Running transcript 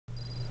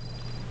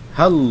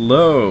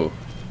Hello,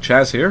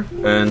 Chaz here,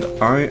 and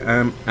I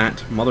am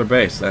at Mother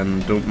Base,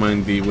 and don't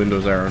mind the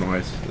Windows error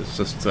noise, it's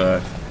just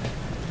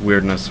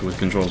weirdness with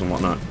controls and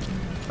whatnot.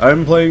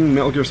 I'm playing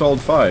Metal Gear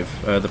Solid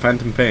 5, The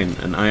Phantom Pain,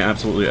 and I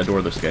absolutely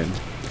adore this game.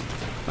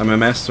 I'm a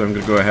mess, so I'm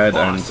going to go ahead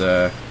Boss,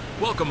 and...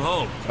 welcome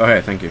home. Oh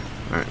hey, thank you.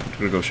 Alright, I'm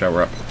going to go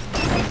shower up.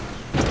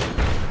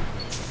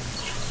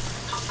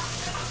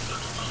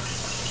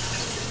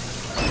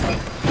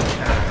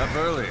 Up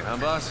early, huh,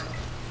 boss?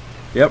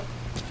 Yep.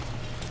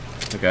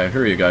 Okay, who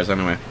are you guys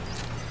anyway?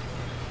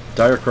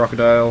 Dire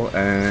Crocodile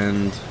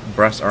and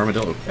Brass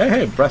Armadillo.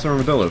 Hey, Brass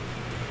Armadillo.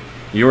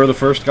 You were the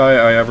first guy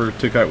I ever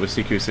took out with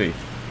CQC.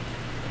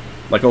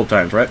 Like old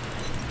times, right?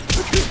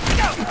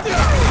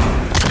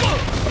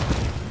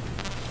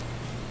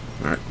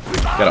 Alright,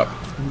 get up.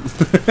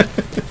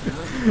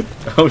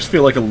 I always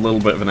feel like a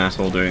little bit of an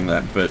asshole doing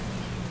that, but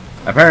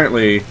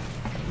apparently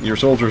your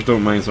soldiers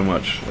don't mind so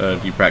much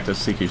if you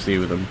practice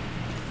CQC with them.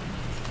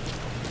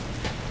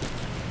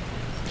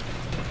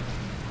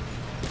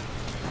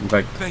 In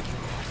fact, thank you.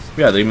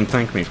 Yeah, they even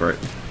thanked me for it.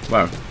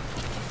 Wow.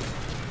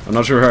 I'm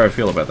not sure how I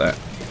feel about that.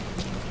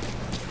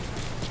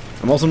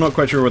 I'm also not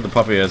quite sure what the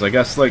puppy is. I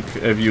guess, like,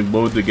 if you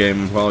load the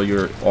game while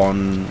you're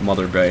on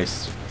Mother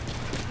Base,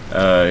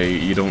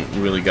 you don't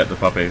really get the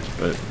puppy,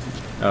 but,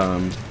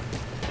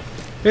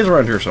 he's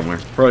around here somewhere.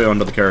 Probably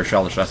under the care of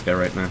Shalashaska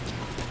right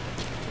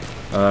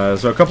now.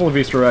 So a couple of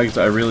Easter eggs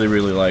I really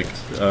liked.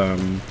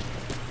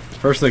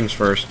 First things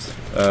first,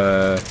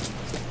 let's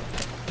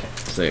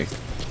see.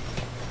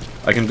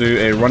 I can do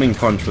a running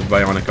punch with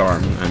bionic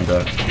arm, and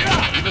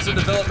Give us a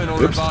development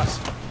order, boss.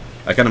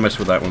 I kind of missed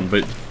with that one,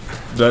 but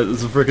that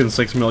is a freaking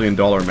 $6 million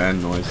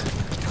man noise.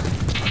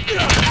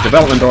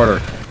 Development order.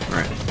 All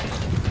right.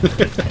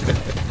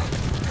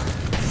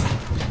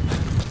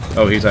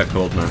 Oh, he's out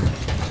cold now.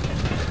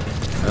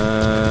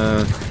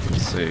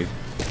 Let's see.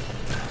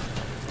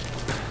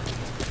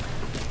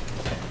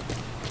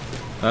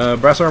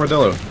 Brass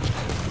Armadillo.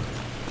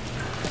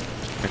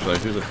 Actually,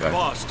 who's this guy?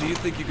 Boss, do you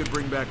think you could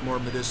bring back more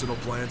medicinal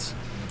plants?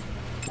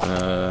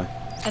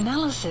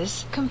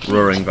 Analysis complete.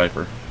 Roaring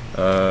Viper.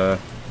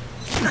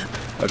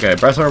 Okay,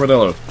 Brass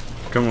Armadillo,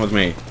 come with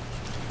me.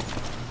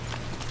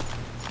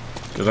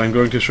 Because I'm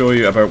going to show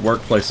you about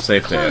workplace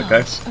safety,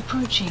 okay?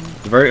 Approaching.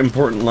 A very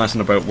important lesson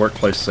about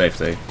workplace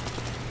safety.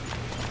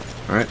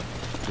 Alright?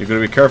 You're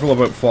going to be careful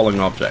about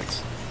falling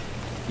objects.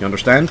 You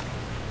understand?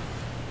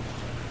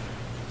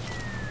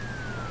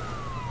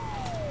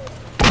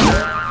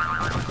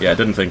 Yeah, I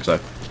didn't think so.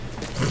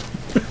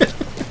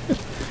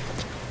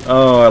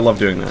 Oh, I love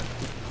doing that.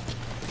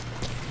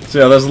 So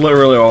yeah, that's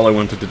literally all I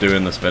wanted to do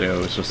in this video,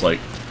 was just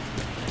like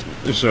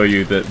show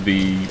you that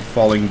the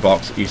falling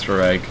box Easter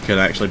egg can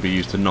actually be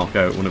used to knock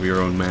out one of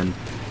your own men.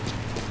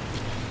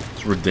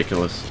 It's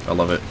ridiculous. I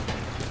love it.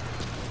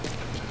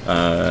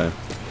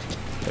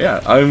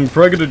 Yeah, I'm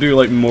probably gonna do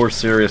like more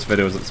serious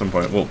videos at some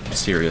point. Well,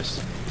 serious.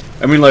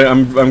 I mean, like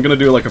I'm gonna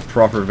do like a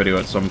proper video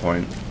at some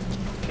point.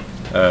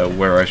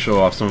 Where I show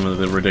off some of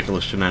the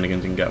ridiculous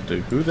shenanigans you can get up to.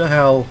 Who the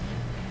hell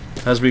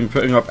has been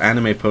putting up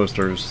anime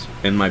posters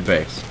in my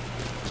base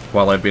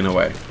while I've been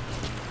away?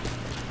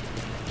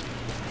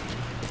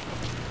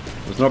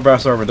 It's not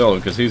Brass Armadillo,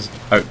 because he's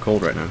out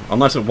cold right now.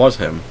 Unless it was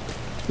him.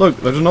 Look,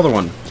 there's another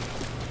one.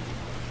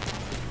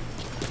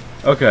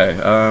 Okay,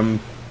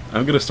 I'm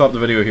gonna stop the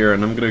video here,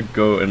 and I'm gonna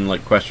go and,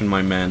 like, question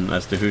my men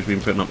as to who's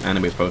been putting up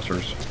anime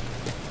posters.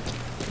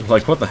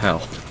 Like, what the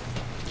hell?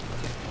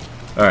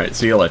 Alright,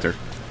 see you later.